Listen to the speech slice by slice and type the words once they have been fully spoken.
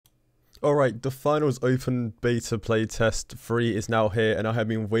Alright, the finals open beta playtest 3 is now here, and I have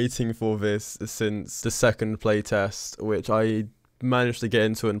been waiting for this since the second playtest, which I managed to get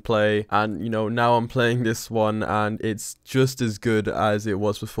into and play, and you know, now I'm playing this one and it's just as good as it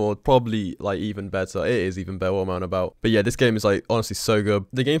was before, probably like even better. It is even better, what I'm on about. But yeah, this game is like honestly so good.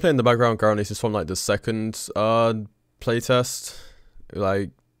 The gameplay in the background currently is just from like the second playtest, like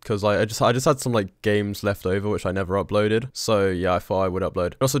because like I just had some like games left over which I never uploaded, so yeah, I thought I would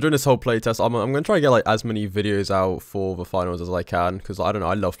upload. Also during this whole playtest, I'm gonna try to get like as many videos out for the finals as I can, because I don't know,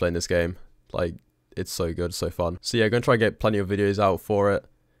 I love playing this game. Like, it's so good, so fun. So yeah, I'm gonna try to get plenty of videos out for it.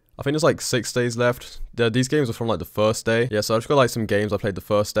 I think there's like 6 days left. These games are from like the first day. Yeah, so I've just got like some games I played the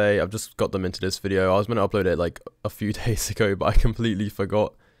first day. I've just got them into this video. I was gonna upload it like a few days ago, but I completely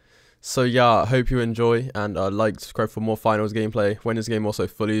forgot. So yeah, I hope you enjoy, and like, subscribe for more finals gameplay. When this game also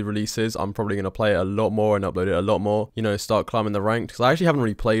fully releases, I'm probably going to play it a lot more and upload it a lot more. You know, start climbing the ranked, because I actually haven't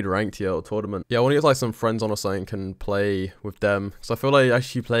really played ranked yet or tournament. Yeah, I want to get like some friends on or something, can play with them, because I feel like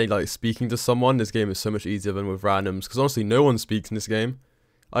actually playing like speaking to someone, this game is so much easier than with randoms, because honestly no one speaks in this game.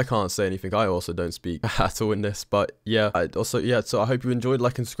 I can't say anything. I also don't speak at all in this, but yeah. So I hope you enjoyed.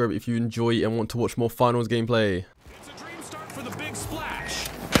 Like and subscribe if you enjoy and want to watch more finals gameplay. It's a dream start for the big splash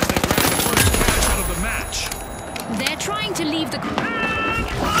as they grab the first cash out of the match. They're trying to leave the...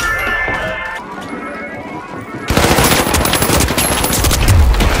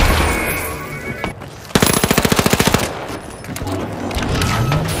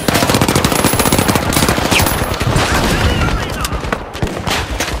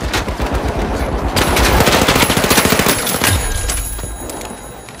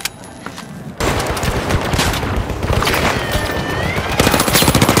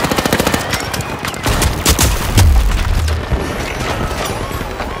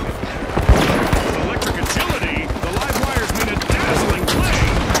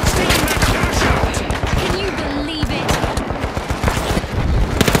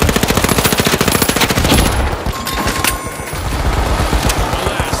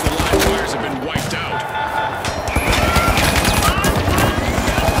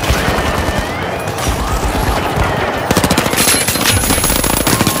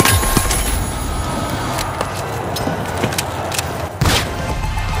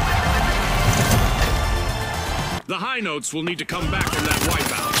 The high notes will need to come back from that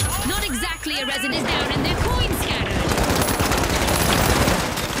wipeout. Not exactly a resin is down and their coins scattered.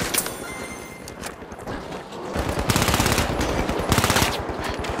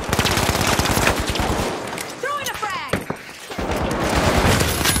 Throwing a frag!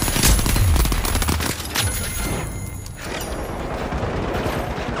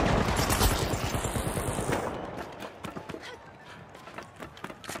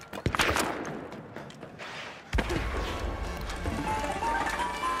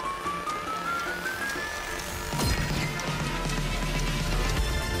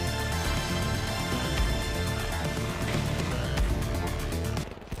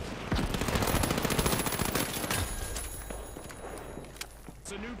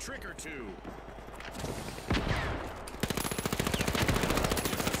 A new trick or two.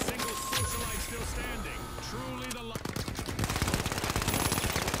 Just a single socialite still standing. Truly the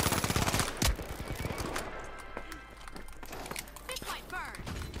This might burn.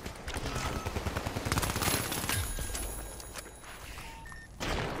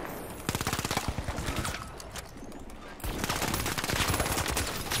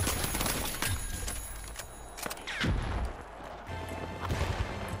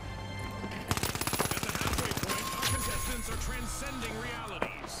 transcending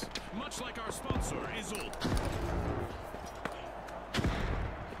realities, much like our sponsor, 𝖘𝖆𝖆𝖐𝖆𝖆.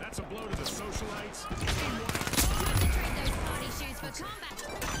 That's a blow to the socialites. Trade those party shoes for combat.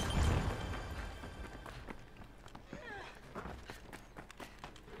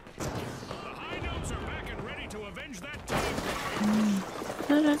 The high notes are back and ready to avenge that time.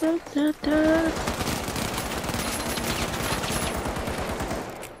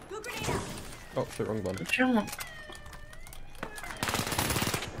 Oh shit, wrong button.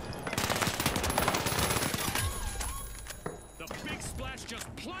 The big splash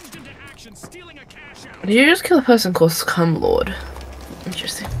just plunged into action, stealing a cash out. Did you just kill a person called Scumlord?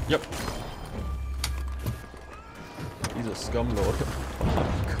 Interesting. Yep. He's a scum lord.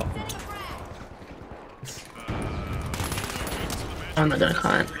 Oh, God. I'm not gonna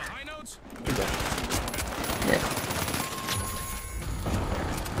comment. The high notes? Yeah.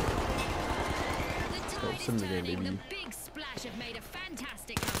 Sim the game, baby. The big splash have made a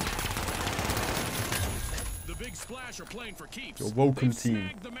fantastic comeback. The big splash are playing for keeps. Your welcome They've team.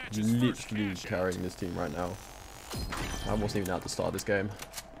 snagged the match's Literally first cash out. carrying this team right now. I wasn't even at the start of this game.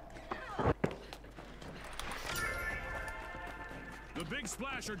 Big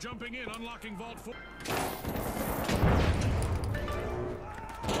Splash are jumping in, unlocking Vault 4.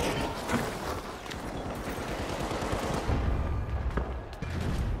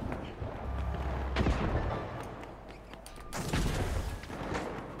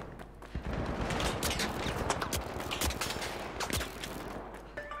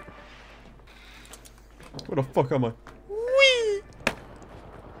 Where the fuck am I? Whee!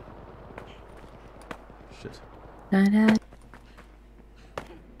 Shit. Made it.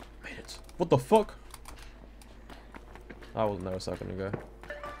 What the fuck? I wasn't there a second ago.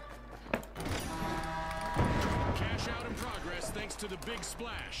 Cash out in progress thanks to the Big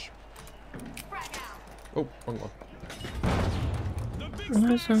Splash. Oh, wrong one. The Big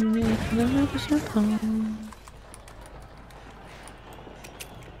Splash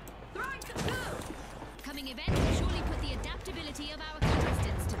Coming event will surely put the adaptability of our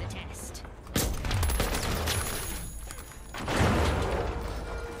contestants to the test.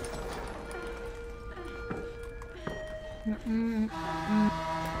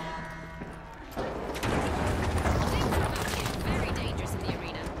 Very dangerous in the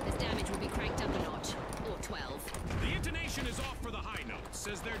arena. This damage will be cranked up a notch. Or 12. The intonation is off for the high notes,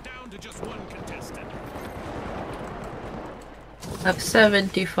 says they're down to just one contestant. I have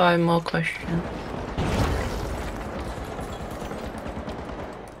 75 more questions.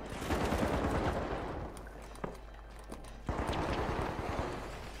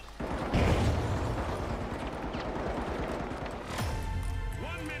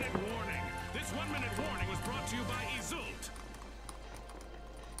 This 1 minute warning was brought to you by Isolt.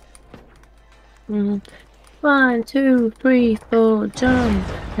 1, 2, 3, 4, jump.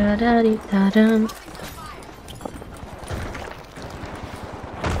 Da da dee da dum.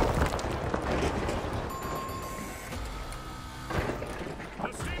 The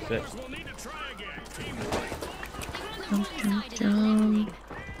steamrollers will need to try again. Team White. Jump, jump, jump.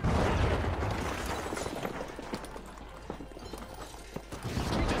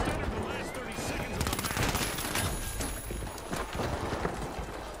 We just entered the last 30 seconds of the match.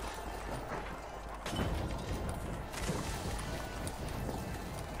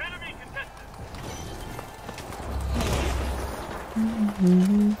 Enemy contestant.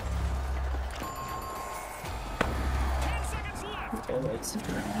 Mm-hmm. 10 seconds left.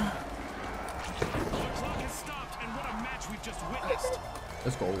 The clock has stopped, and what a match we've just witnessed.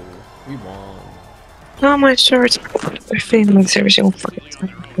 Let's go. We won. Oh, my shorts. I feel like every single fucking time.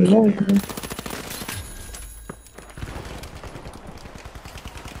 Hello.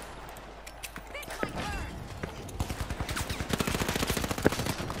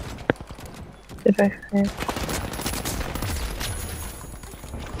 Did I fail?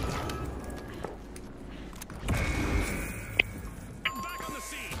 Back on the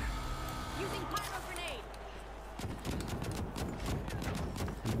scene. Using pyro grenade.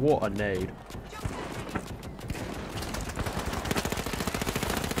 What a nade.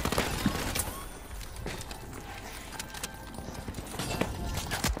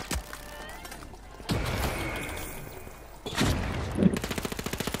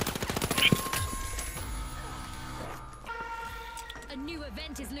 A new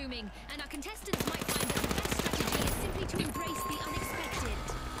event is looming, and our contestants might find that the best strategy is simply to embrace the unexpected.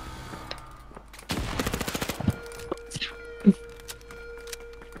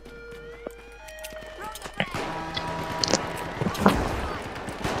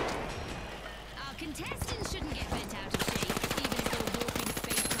 Our contestants shouldn't get bent out of shape, even if they're warping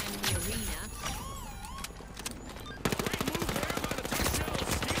space-time in the arena. Great move there by the two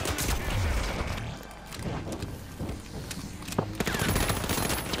shells. Stealing this cash out.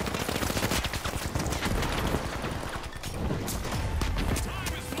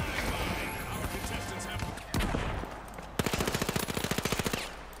 Time is flying by. Our contestants have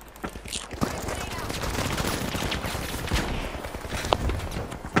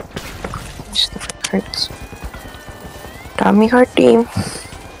Hurts. Tommy Heart team.